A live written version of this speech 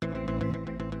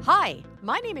Hi,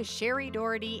 my name is Sherry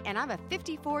Doherty, and I'm a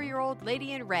 54-year-old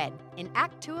lady in red, in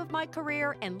Act 2 of my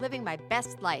career and living my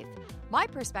best life. My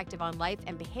perspective on life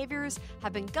and behaviors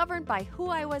have been governed by who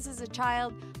I was as a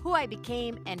child, who I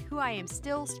became, and who I am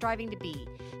still striving to be.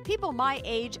 People my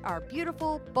age are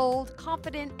beautiful, bold,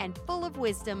 confident, and full of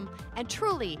wisdom, and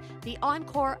truly, the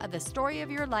encore of the story of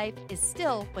your life is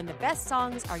still when the best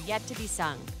songs are yet to be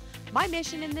sung. My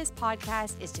mission in this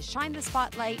podcast is to shine the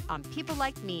spotlight on people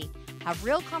like me, have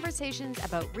real conversations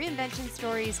about reinvention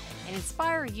stories, and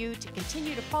inspire you to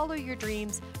continue to follow your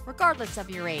dreams regardless of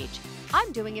your age.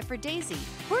 I'm doing it for Daisy.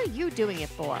 Who are you doing it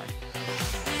for?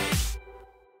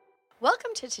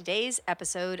 Welcome to today's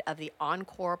episode of the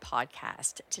Encore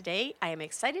podcast. Today, I am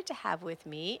excited to have with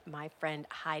me my friend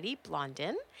Heidi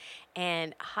Blondin.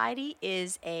 And Heidi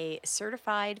is a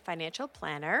certified financial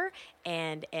planner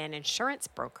and an insurance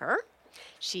broker.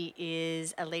 She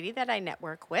is a lady that I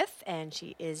network with, and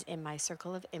she is in my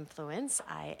circle of influence.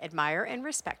 I admire and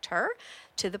respect her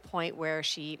to the point where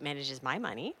she manages my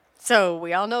money. So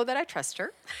we all know that I trust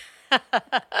her.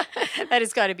 That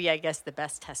has got to be, I guess, the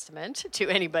best testament to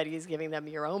anybody who's giving them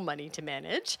your own money to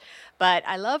manage. But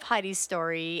I love Heidi's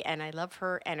story and I love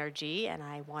her energy, and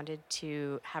I wanted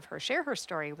to have her share her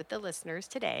story with the listeners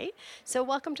today. So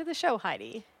welcome to the show,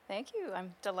 Heidi. Thank you.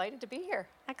 I'm delighted to be here.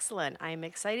 Excellent. I'm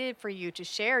excited for you to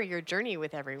share your journey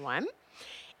with everyone.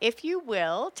 If you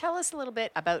will, tell us a little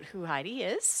bit about who Heidi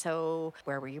is. So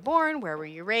where were you born? Where were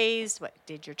you raised? What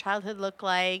did your childhood look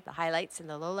like? The highlights and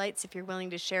the lowlights, if you're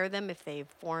willing to share them, if they've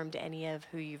formed any of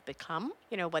who you've become.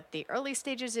 You know, what the early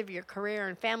stages of your career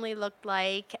and family looked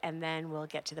like. And then we'll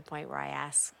get to the point where I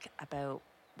ask about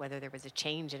whether there was a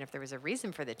change and if there was a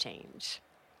reason for the change.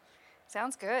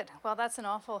 Sounds good. Well, that's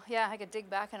I could dig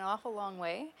back an awful long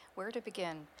way. Where to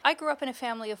begin? I grew up in a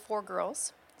family of 4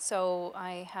 girls. So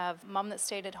I have mom that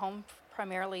stayed at home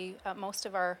primarily most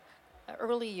of our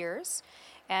early years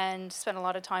and spent a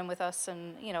lot of time with us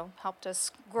and, helped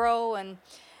us grow. And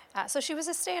so she was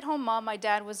a stay-at-home mom. My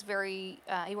dad was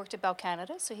he worked at Bell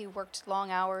Canada, so he worked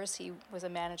long hours. He was a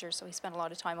manager, so he spent a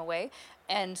lot of time away.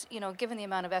 And, given the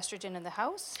amount of estrogen in the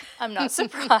house, I'm not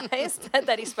surprised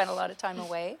that he spent a lot of time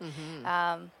away.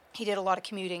 Mm-hmm. He did a lot of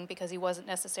commuting because he wasn't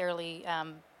necessarily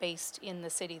based in the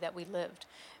city that we lived.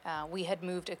 We had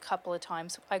moved a couple of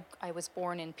times. I was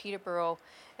born in Peterborough,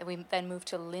 and we then moved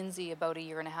to Lindsay about a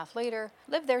year and a half later.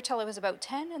 Lived there till I was about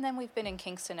 10, and then we've been in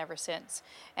Kingston ever since.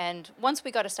 And once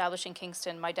we got established in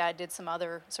Kingston, my dad did some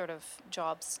other sort of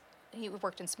jobs. He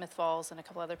worked in Smith Falls and a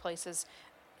couple other places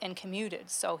and commuted,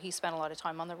 so he spent a lot of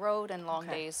time on the road and long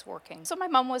days working. So my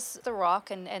mom was the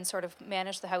rock and sort of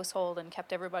managed the household and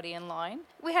kept everybody in line.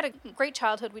 We had a great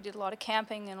childhood. We did a lot of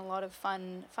camping and a lot of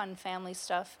fun family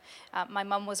stuff. My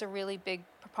mom was a really big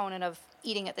proponent of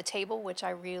eating at the table, which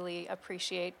I really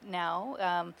appreciate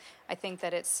now. I think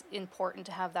that it's important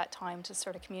to have that time to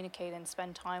sort of communicate and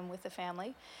spend time with the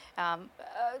family.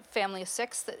 Family of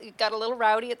 6 that got a little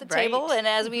rowdy at the table, and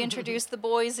as we introduced the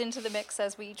boys into the mix,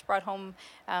 as we each brought home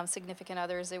significant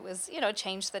others, it was,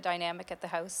 changed the dynamic at the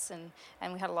house,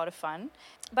 and we had a lot of fun.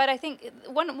 But I think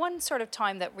one sort of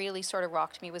time that really sort of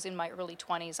rocked me was in my early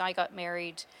 20s. I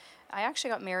actually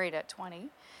got married at 20.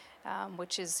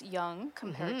 Which is young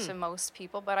compared to most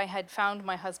people, but I had found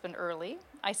my husband early.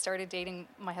 I started dating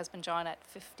my husband John at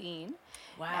 15.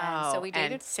 Wow. And so we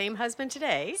dated. And same husband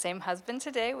today. Same husband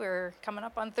today. We're coming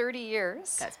up on 30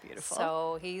 years. That's beautiful.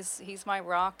 So he's my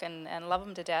rock and love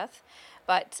him to death.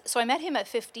 But so I met him at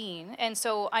 15, and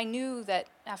so I knew that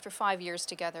after 5 years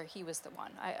together, he was the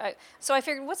one. So I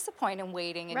figured, what's the point in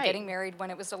waiting and getting married when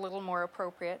it was a little more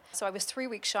appropriate? So I was 3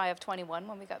 weeks shy of 21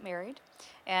 when we got married,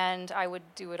 and I would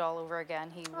do it all over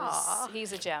again.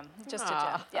 He's a gem, just a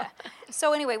gem. Yeah.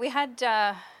 So anyway, we had,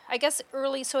 I guess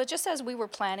early, so just as we were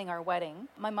planning our wedding,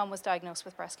 my mom was diagnosed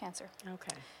with breast cancer.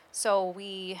 Okay. So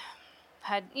we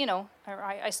had,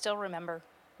 I still remember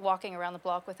walking around the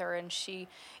block with her, and she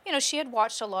had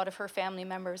watched a lot of her family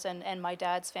members and my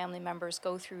dad's family members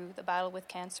go through the battle with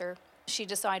cancer. She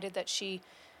decided that she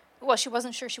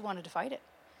wasn't sure she wanted to fight it.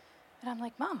 And I'm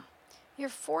like, Mom, you're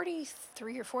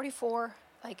 43 or 44,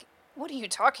 like, what are you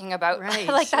talking about? Right.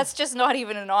 Like, that's just not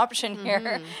even an option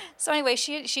here. So anyway,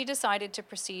 she decided to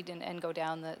proceed and go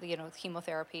down the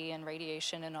chemotherapy and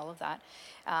radiation and all of that.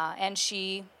 And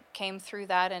she came through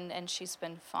that, and she's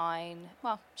been fine.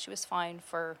 Well, she was fine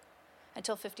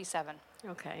until 57.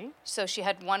 Okay. So she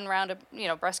had one round of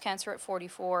breast cancer at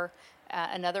 44,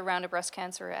 another round of breast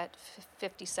cancer at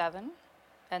 57,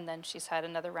 and then she's had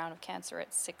another round of cancer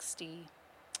at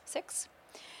 66.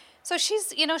 So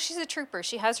she's a trooper.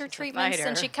 She has her She's a treatments and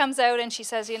fighter. she comes out and she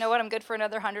says, you know what, I'm good for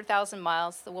another 100,000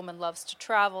 miles. The woman loves to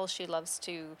travel. She loves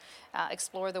to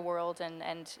explore the world.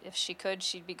 And if she could,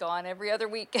 she'd be gone every other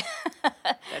week.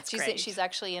 That's great. She's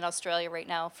actually in Australia right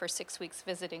now for 6 weeks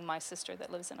visiting my sister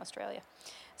that lives in Australia.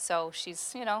 So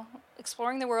she's,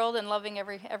 exploring the world and loving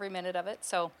every minute of it.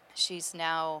 So she's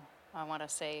now, I want to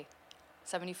say,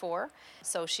 74.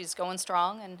 So she's going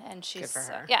strong and Good she's, for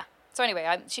her. yeah. So anyway,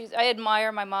 I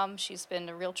admire my mom. She's been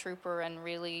a real trooper and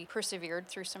really persevered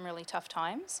through some really tough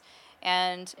times.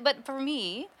 But for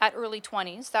me, at early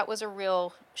 20s, that was a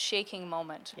real shaking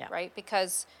moment, Yeah. right?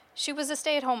 Because she was a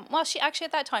stay-at-home. Well, she actually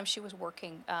at that time she was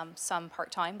working some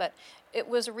part-time, but it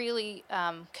was really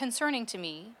concerning to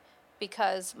me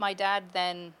because my dad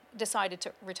then decided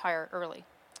to retire early.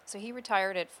 So he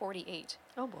retired at 48.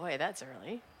 Oh boy, that's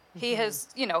early. He has,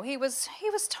 he was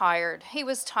tired. He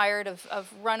was tired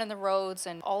of running the roads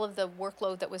and all of the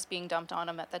workload that was being dumped on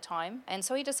him at the time. And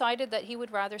so he decided that he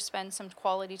would rather spend some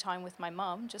quality time with my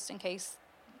mom, just in case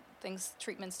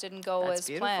treatments didn't go That's as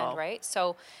beautiful. planned, right?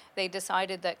 So they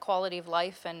decided that quality of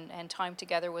life and time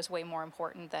together was way more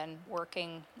important than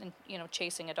working and,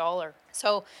 chasing a dollar.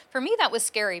 So for me, that was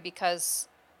scary because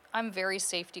I'm very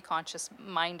safety conscious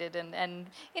minded and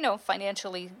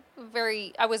financially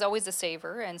I was always a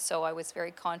saver. And so I was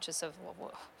very conscious of,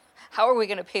 well, how are we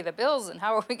going to pay the bills and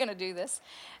how are we going to do this?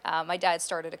 My dad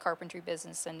started a carpentry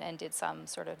business and did some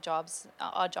sort of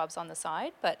odd jobs on the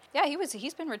side. But yeah,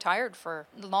 he's been retired for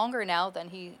longer now than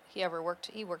he ever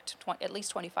worked. He worked at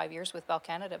least 25 years with Bell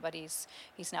Canada, but he's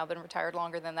now been retired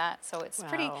longer than that. So it's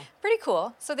pretty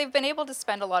cool. So they've been able to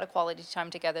spend a lot of quality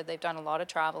time together. They've done a lot of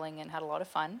traveling and had a lot of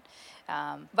fun.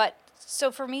 But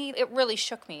so for me, it really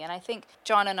shook me. And I think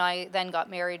John and I then got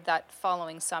married that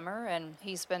following summer. And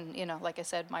he's been, like I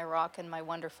said, my rock and my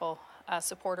wonderful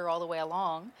supporter all the way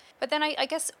along. But then I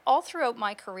guess all throughout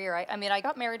my career, I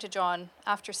got married to John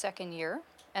after second year.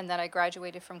 And then I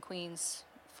graduated from Queen's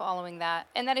following that.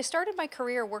 And then I started my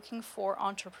career working for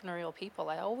entrepreneurial people.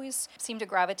 I always seemed to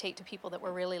gravitate to people that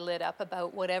were really lit up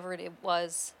about whatever it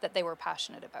was that they were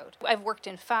passionate about. I've worked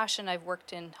in fashion, I've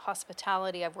worked in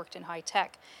hospitality, I've worked in high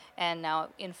tech, and now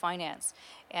in finance.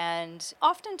 And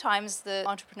oftentimes the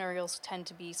entrepreneurials tend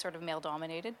to be sort of male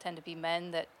dominated, tend to be men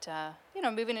that,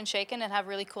 moving and shaking and have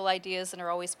really cool ideas and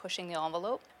are always pushing the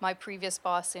envelope. My previous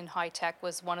boss in high tech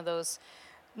was one of those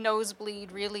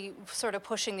nosebleed, really sort of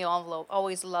pushing the envelope,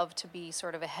 always loved to be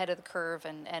sort of ahead of the curve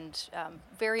and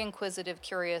very inquisitive,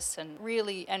 curious, and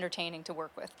really entertaining to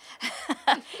work with.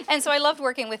 And so I loved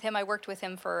working with him. I worked with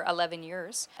him for 11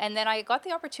 years. And then I got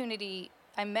the opportunity,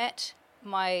 I met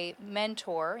my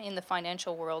mentor in the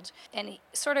financial world, and he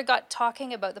sort of got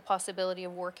talking about the possibility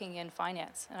of working in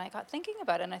finance. And I got thinking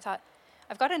about it, and I thought,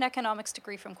 I've got an economics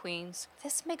degree from Queen's.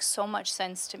 This makes so much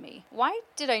sense to me. Why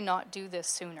did I not do this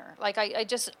sooner? Like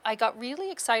I got really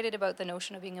excited about the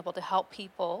notion of being able to help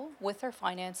people with their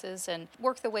finances and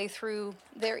work their way through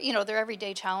their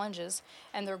everyday challenges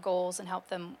and their goals and help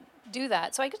them do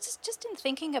that. So I just in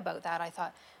thinking about that, I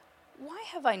thought, why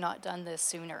have I not done this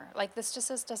sooner? Like, this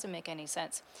doesn't make any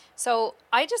sense. So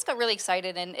I just got really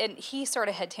excited, and he sort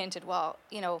of had hinted, well,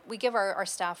 we give our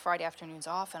staff Friday afternoons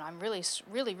off, and I'm really,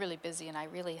 really, really busy, and I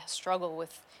really struggle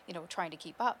with, trying to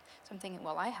keep up. So I'm thinking,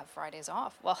 well, I have Fridays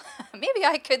off. Well, maybe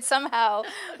I could somehow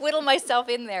whittle myself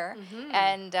in there. Mm-hmm.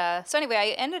 And so anyway, I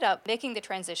ended up making the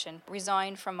transition,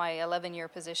 resigned from my 11-year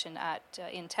position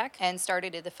in tech, and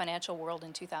started in the financial world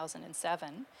in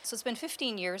 2007. So it's been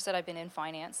 15 years that I've been in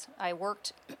finance. I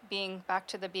worked being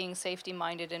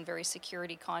safety-minded and very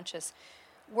security-conscious.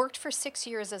 Worked for 6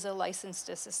 years as a licensed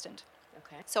assistant.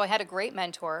 Okay. So I had a great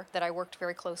mentor that I worked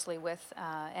very closely with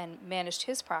and managed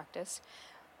his practice.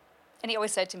 And he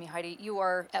always said to me, Heidi, you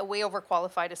are a way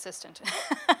overqualified assistant.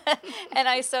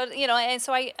 And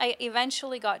so I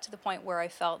eventually got to the point where I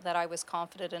felt that I was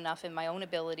confident enough in my own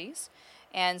abilities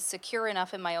and secure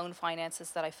enough in my own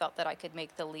finances that I felt that I could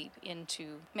make the leap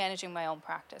into managing my own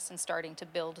practice and starting to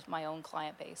build my own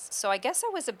client base. So I guess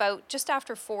I was about just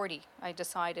after 40, I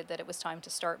decided that it was time to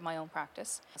start my own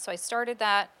practice. So I started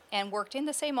that and worked in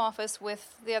the same office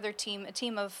with a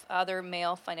team of other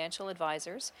male financial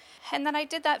advisors. And then I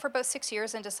did that for about 6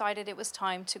 years and decided it was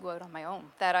time to go out on my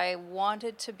own, that I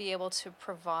wanted to be able to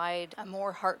provide a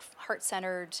more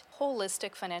heart-centered,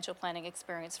 holistic financial planning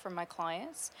experience for my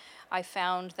clients. I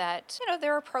found that,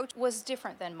 their approach was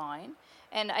different than mine.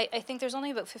 And I think there's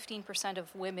only about 15%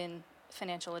 of women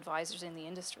financial advisors in the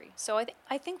industry. So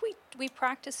I think we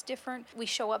practice different, we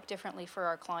show up differently for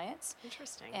our clients.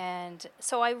 Interesting. And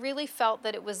so I really felt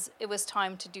that it was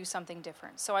time to do something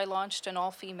different. So I launched an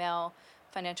all-female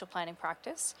financial planning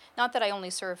practice. Not that I only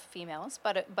serve females,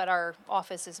 but our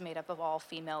office is made up of all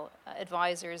female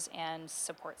advisors and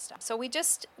support staff. So we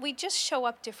just show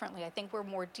up differently. I think we're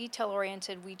more detail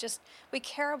oriented. We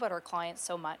care about our clients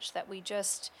so much that we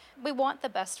want the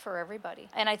best for everybody.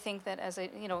 And I think that, as I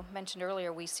mentioned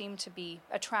earlier, we seem to be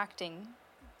attracting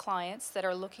clients that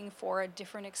are looking for a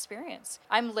different experience.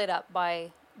 I'm lit up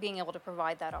by being able to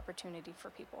provide that opportunity for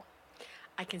people.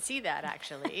 I can see that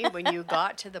actually. When you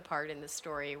got to the part in the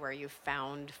story where you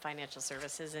found financial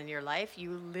services in your life,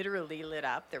 you literally lit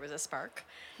up. There was a spark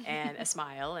and a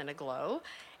smile and a glow.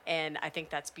 And I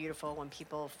think that's beautiful when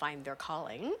people find their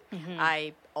calling.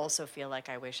 I also feel like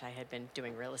I wish I had been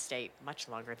doing real estate much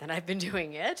longer than I've been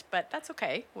doing it, but that's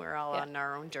okay. We're all Yeah. on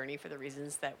our own journey for the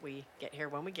reasons that we get here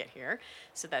when we get here.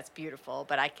 So that's beautiful.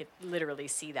 But I could literally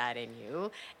see that in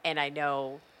you. And I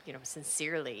know,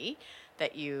 sincerely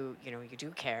that you do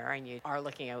care and you are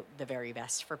looking out the very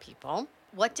best for people.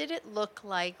 What did it look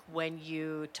like when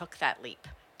you took that leap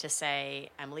to say,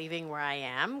 I'm leaving where I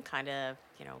am, kind of,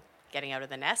 getting out of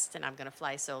the nest, and I'm going to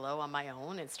fly solo on my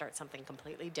own and start something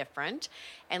completely different?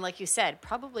 And like you said,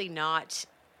 probably not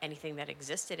anything that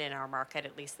existed in our market,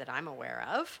 at least that I'm aware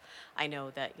of. I know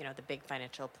that, the big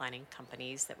financial planning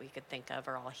companies that we could think of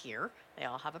are all here. They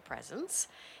all have a presence.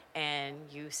 And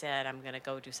you said, I'm going to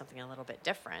go do something a little bit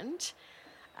different.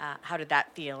 How did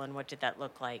that feel, and what did that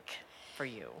look like for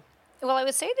you? Well, I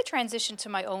would say the transition to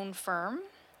my own firm,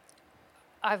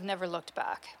 I've never looked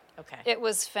back. Okay. It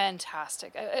was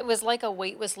fantastic. It was like a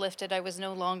weight was lifted. I was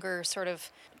no longer sort of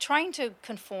trying to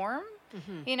conform.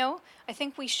 I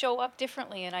think we show up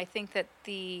differently, and I think that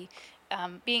the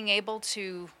being able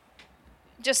to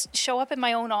just show up in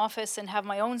my own office and have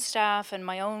my own staff and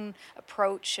my own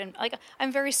approach, and like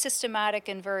I'm very systematic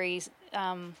and very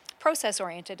process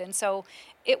oriented, and so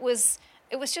it was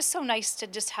just so nice to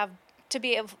just have to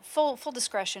be a full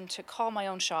discretion to call my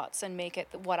own shots and make it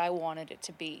what I wanted it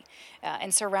to be,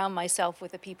 and surround myself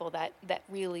with the people that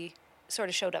really sort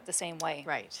of showed up the same way.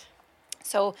 Right.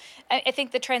 So I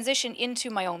think the transition into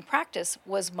my own practice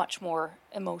was much more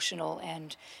emotional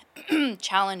and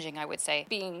challenging, I would say.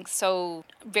 Being so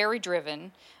very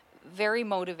driven, very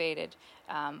motivated,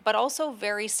 but also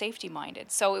very safety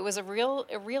minded. So it was a real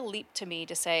leap to me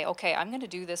to say, okay, I'm going to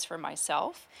do this for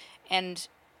myself, and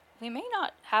we may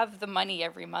not have the money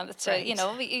every month to,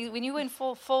 Right. when you in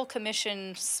full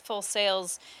commission, full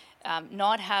sales,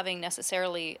 not having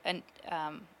necessarily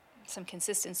some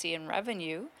consistency in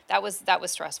revenue, that was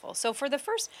stressful. So for the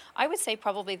first, I would say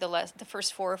probably the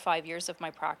first 4 or 5 years of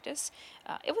my practice,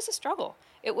 it was a struggle.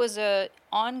 It was a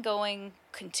ongoing,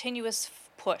 continuous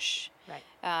push,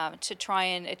 Right. to try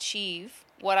and achieve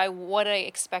what I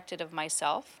expected of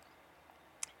myself,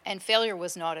 and failure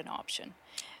was not an option.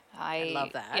 I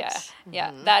love that.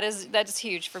 Yeah, that is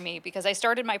huge for me, because I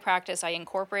started my practice, I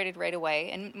incorporated right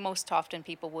away, and most often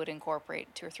people would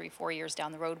incorporate 2 or 3, 4 years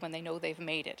down the road when they know they've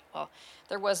made it. Well,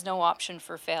 there was no option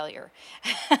for failure.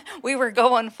 We were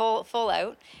going full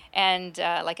out, and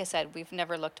like I said, we've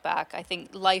never looked back. I think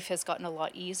life has gotten a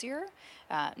lot easier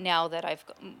now that I've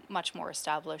much more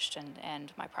established,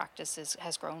 and my practice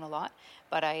has grown a lot.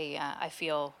 But I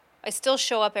feel I still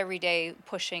show up every day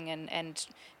pushing and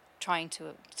trying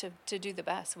to do the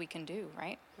best we can do,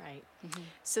 right? Right.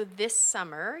 So this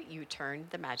summer you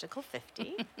turned the magical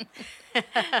 50,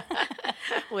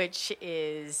 which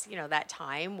is, that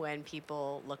time when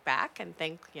people look back and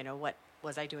think, what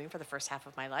was I doing for the first half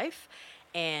of my life?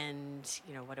 And,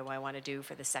 what do I want to do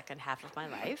for the second half of my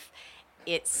life?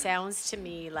 It sounds to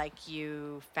me like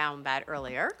you found that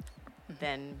earlier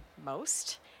than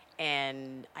most.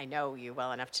 And I know you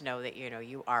well enough to know that,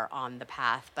 you are on the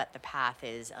path, but the path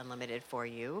is unlimited for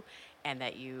you, and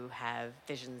that you have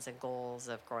visions and goals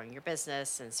of growing your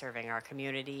business and serving our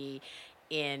community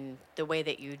in the way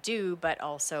that you do, but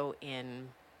also in,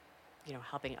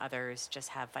 helping others just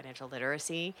have financial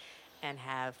literacy and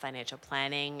have financial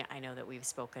planning. I know that we've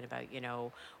spoken about,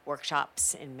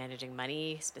 workshops in managing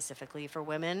money specifically for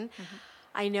women.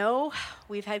 I know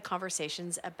we've had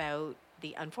conversations about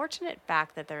the unfortunate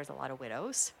fact that there's a lot of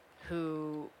widows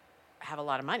who have a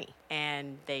lot of money,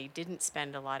 and they didn't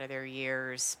spend a lot of their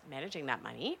years managing that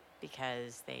money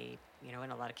because they,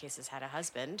 in a lot of cases had a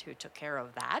husband who took care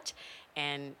of that.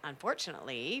 And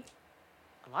unfortunately,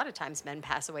 a lot of times men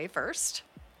pass away first.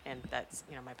 And that's,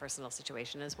 my personal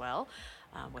situation as well,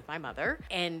 with my mother.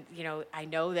 And, I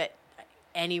know that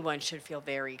anyone should feel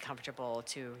very comfortable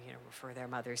to, refer their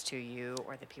mothers to you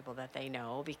or the people that they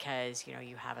know, because,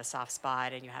 you have a soft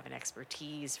spot and you have an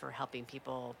expertise for helping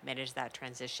people manage that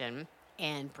transition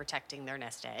and protecting their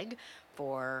nest egg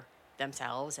for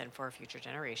themselves and for future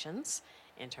generations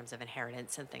in terms of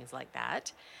inheritance and things like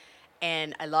that.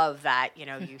 And I love that,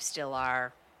 you still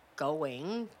are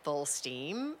going full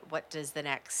steam. What does the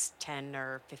next 10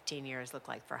 or 15 years look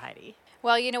like for Heidi?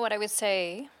 Well, you know what I would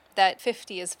say, that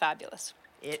 50 is fabulous.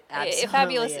 It Fabulous.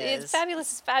 absolutely It's is.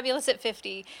 fabulous. It's fabulous at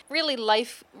 50. Really,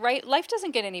 life, right? Life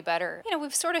doesn't get any better.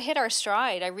 We've sort of hit our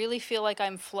stride. I really feel like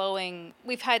I'm flowing.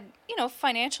 We've had,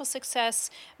 financial success.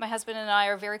 My husband and I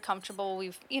are very comfortable.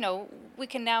 We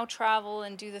can now travel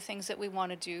and do the things that we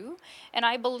want to do. And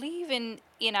I believe in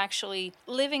actually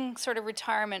living sort of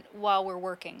retirement while we're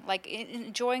working, like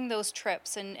enjoying those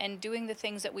trips and doing the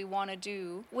things that we want to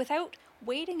do without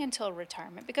waiting until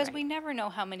retirement, because Right. we never know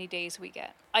how many days we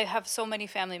get. I have so many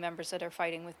family members that are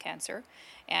fighting with cancer,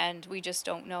 and we just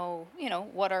don't know,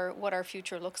 what our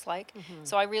future looks like.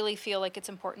 So I really feel like it's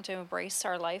important to embrace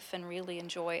our life and really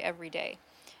enjoy every day.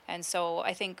 And so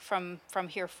I think from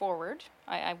here forward,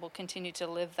 I will continue to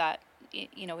live that,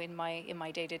 in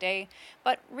my day to day,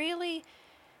 but really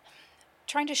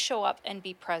trying to show up and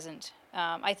be present.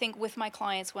 I think with my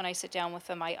clients, when I sit down with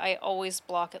them, I always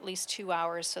block at least 2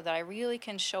 hours so that I really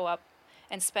can show up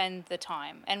and spend the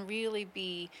time and really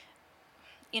be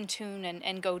in tune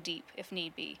and go deep if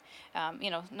need be.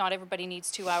 Not everybody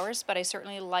needs 2 hours, but I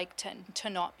certainly like to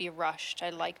not be rushed. I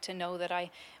like to know that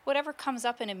whatever comes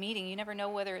up in a meeting, you never know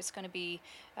whether it's going to be,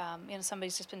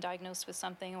 somebody's just been diagnosed with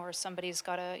something, or somebody's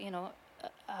got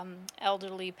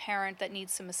elderly parent that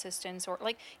needs some assistance, or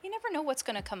like, you never know what's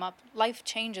going to come up. Life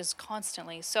changes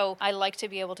constantly, so I like to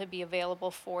be able to be available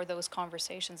for those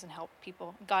conversations and help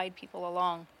people, guide people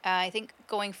along. I think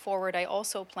going forward, I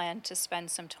also plan to spend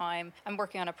some time, I'm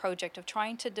working on a project of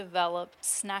trying to develop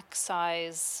snack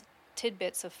size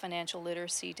tidbits of financial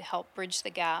literacy to help bridge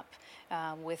the gap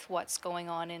with what's going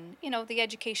on in the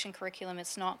education curriculum.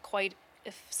 It's not quite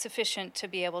sufficient to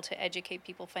be able to educate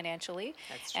people financially.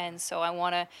 That's true. And so I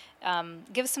want to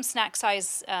give some snack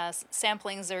size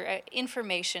samplings or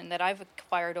information that I've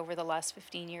acquired over the last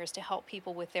 15 years to help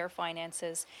people with their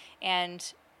finances,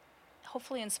 and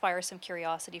hopefully inspire some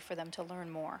curiosity for them to learn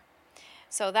more.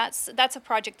 So that's a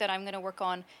project that I'm going to work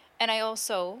on. And I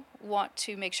also want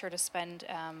to make sure to spend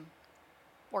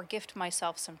or gift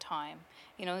myself some time.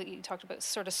 You talked about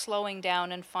sort of slowing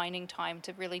down and finding time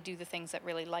to really do the things that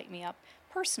really light me up.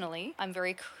 Personally, I'm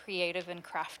very creative and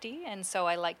crafty, and so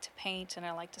I like to paint and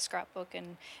I like to scrapbook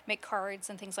and make cards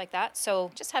and things like that.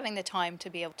 So just having the time to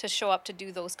be able to show up to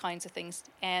do those kinds of things,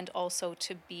 and also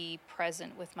to be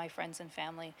present with my friends and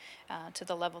family to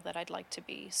the level that I'd like to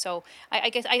be. So I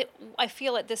guess I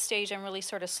feel at this stage I'm really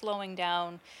sort of slowing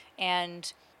down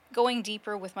and going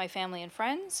deeper with my family and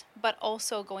friends, but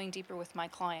also going deeper with my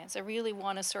clients. I really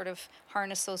want to sort of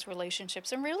harness those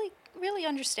relationships and really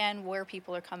understand where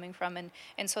people are coming from,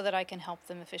 and so that I can help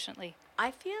them efficiently.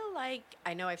 I feel like,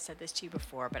 I know I've said this to you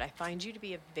before, but I find you to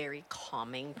be a very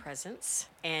calming presence,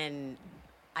 and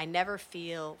I never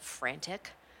feel frantic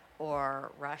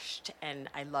or rushed, and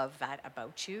I love that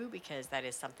about you, because that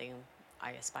is something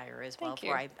I aspire as well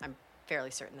Thank for. you. I'm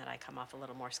fairly certain that I come off a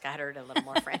little more scattered, a little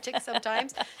more frantic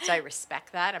sometimes. So I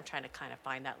respect that. I'm trying to kind of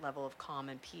find that level of calm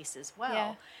and peace as well.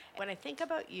 Yeah. When I think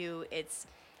about you, it's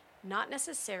not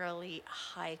necessarily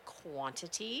high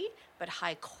quantity, but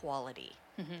high quality.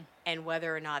 And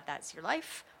whether or not that's your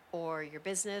life or your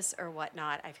business or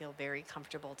whatnot, I feel very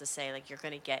comfortable to say, like, you're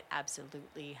going to get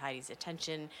absolutely Heidi's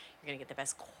attention. You're going to get the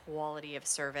best quality of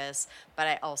service. But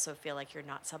I also feel like you're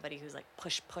not somebody who's like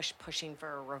pushing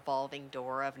for a revolving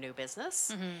door of new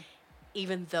business,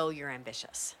 even though you're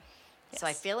ambitious. So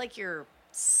I Yes. feel like you're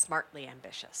smartly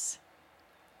ambitious.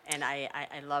 And I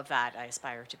love that. I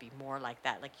aspire to be more like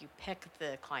that. Like, you pick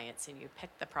the clients and you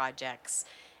pick the projects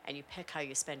and you pick how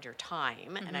you spend your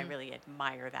time. And I really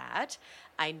admire that.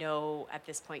 I know at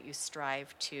this point you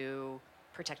strive to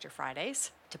protect your Fridays,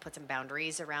 to put some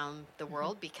boundaries around the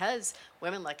world, because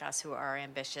women like us who are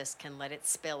ambitious can let it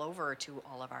spill over to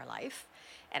all of our life.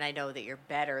 And I know that you're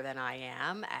better than I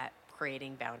am at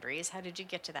creating boundaries. How did you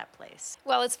get to that place?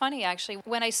 Well, it's funny actually.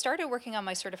 When I started working on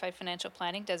my certified financial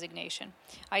planning designation,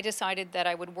 I decided that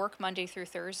I would work Monday through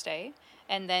Thursday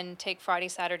and then take Friday,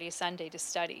 Saturday, Sunday to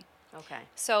study. Okay.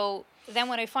 So then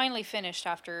when I finally finished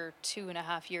after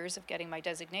 2.5 years of getting my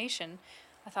designation,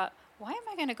 I thought, why am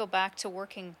I going to go back to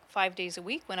working 5 days a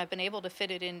week when I've been able to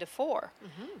fit it into 4?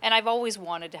 And I've always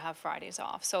wanted to have Fridays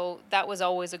off. So that was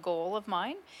always a goal of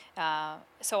mine.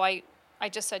 So I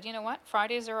just said, you know what?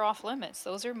 Fridays are off limits.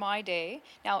 Those are my day.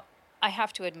 Now, I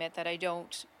have to admit that I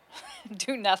don't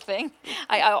do nothing.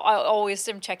 I always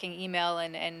am checking email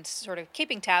and sort of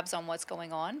keeping tabs on what's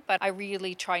going on, but I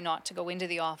really try not to go into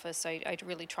the office. I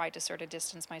really try to sort of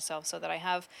distance myself so that I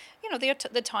have,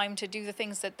 the time to do the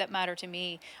things that matter to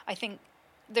me. I think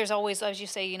there's always, as you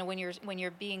say, when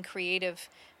you're being creative,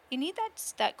 you need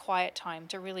that quiet time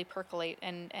to really percolate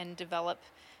and develop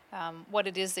what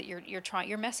it is that you're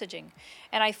messaging.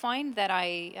 And I find that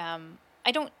I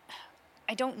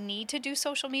don't need to do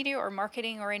social media or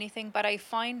marketing or anything, but I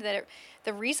find that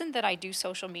the reason that I do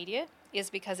social media is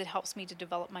because it helps me to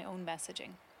develop my own messaging.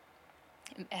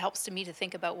 It helps me to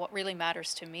think about what really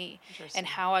matters to me and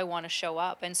how I want to show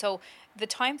up. And so the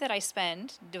time that I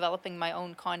spend developing my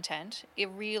own content,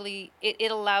 it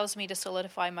allows me to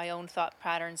solidify my own thought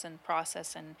patterns and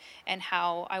process and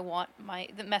how I want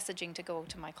the messaging to go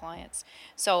to my clients.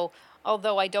 So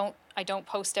although I don't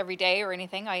post every day or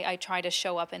anything, I try to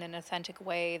show up in an authentic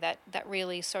way that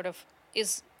really sort of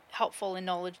is helpful in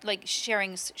knowledge, like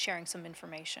sharing some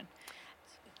information.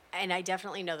 And I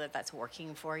definitely know that that's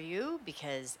working for you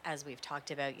because, as we've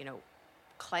talked about,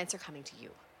 clients are coming to you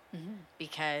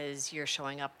because you're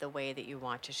showing up the way that you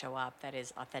want to show up, that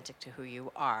is authentic to who you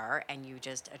are, and you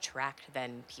just attract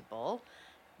then people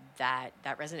that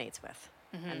resonates with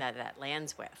and that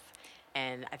lands with.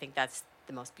 And I think that's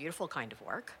the most beautiful kind of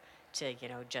work, to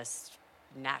just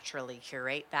naturally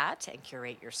curate that and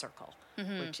curate your circle,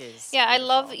 which is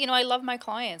beautiful. I love my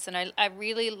clients, and I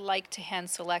really like to hand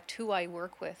select who I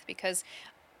work with, because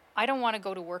I don't want to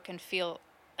go to work and feel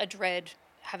a dread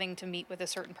having to meet with a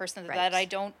certain person that I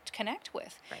don't connect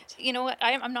with. Right. You know what?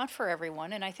 I'm not for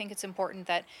everyone, and I think it's important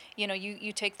that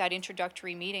you take that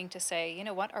introductory meeting to say, you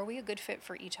know what, are we a good fit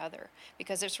for each other?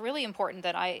 Because it's really important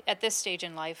that at this stage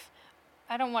in life,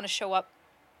 I don't want to show up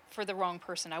for the wrong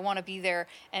person. I want to be there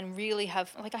and really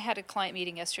have, like, I had a client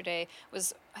meeting yesterday,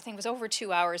 I think it was over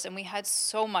 2 hours, and we had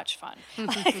so much fun.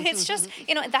 It's just,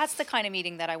 that's the kind of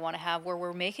meeting that I want to have, where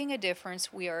we're making a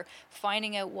difference. We are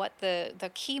finding out what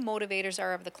the key motivators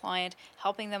are of the client,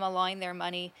 helping them align their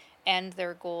money and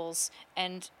their goals.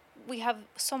 And we have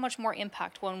so much more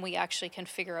impact when we actually can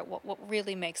figure out what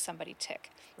really makes somebody tick.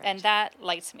 Right. And that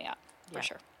lights me up, for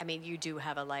sure. I mean, you do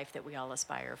have a life that we all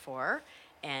aspire for.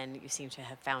 And you seem to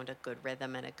have found a good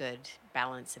rhythm and a good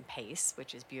balance and pace,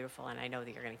 which is beautiful. And I know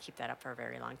that you're going to keep that up for a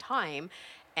very long time.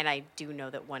 And I do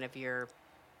know that one of your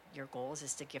goals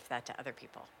is to gift that to other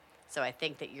people. So I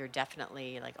think that you're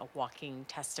definitely like a walking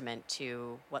testament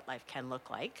to what life can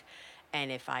look like. And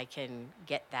if I can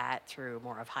get that through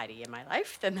more of Heidi in my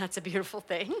life, then that's a beautiful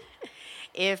thing.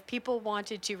 If people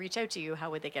wanted to reach out to you,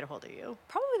 how would they get a hold of you?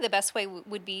 Probably the best way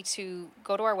would be to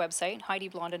go to our website,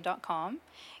 HeidiBlondin.com,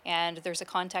 and there's a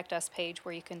contact us page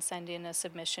where you can send in a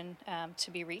submission to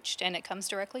be reached, and it comes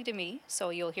directly to me.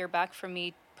 So you'll hear back from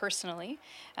me personally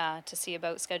to see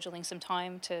about scheduling some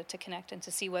time to connect and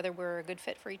to see whether we're a good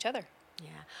fit for each other. Yeah,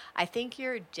 I think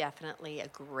you're definitely a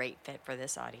great fit for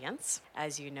this audience.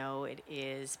 As you know, it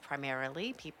is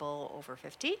primarily people over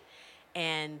 50.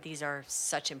 And these are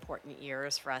such important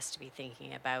years for us to be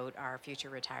thinking about our future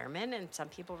retirement. And some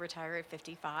people retire at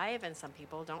 55 and some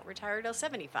people don't retire till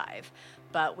 75.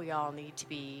 But we all need to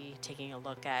be taking a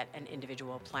look at an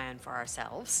individual plan for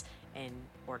ourselves in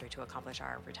order to accomplish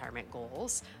our retirement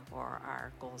goals or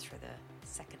our goals for the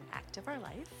second act of our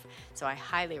life. So I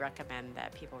highly recommend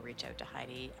that people reach out to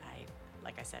Heidi.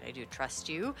 Like I said, I do trust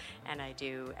you and I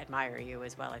do admire you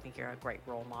as well. I think you're a great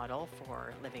role model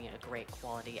for living a great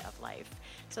quality of life.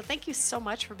 So thank you so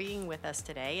much for being with us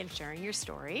today and sharing your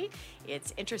story.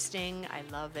 It's interesting. I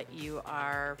love that you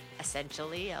are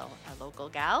essentially a local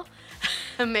gal,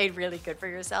 made really good for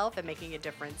yourself and making a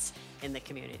difference in the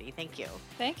community. Thank you.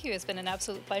 Thank you. It's been an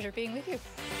absolute pleasure being with you.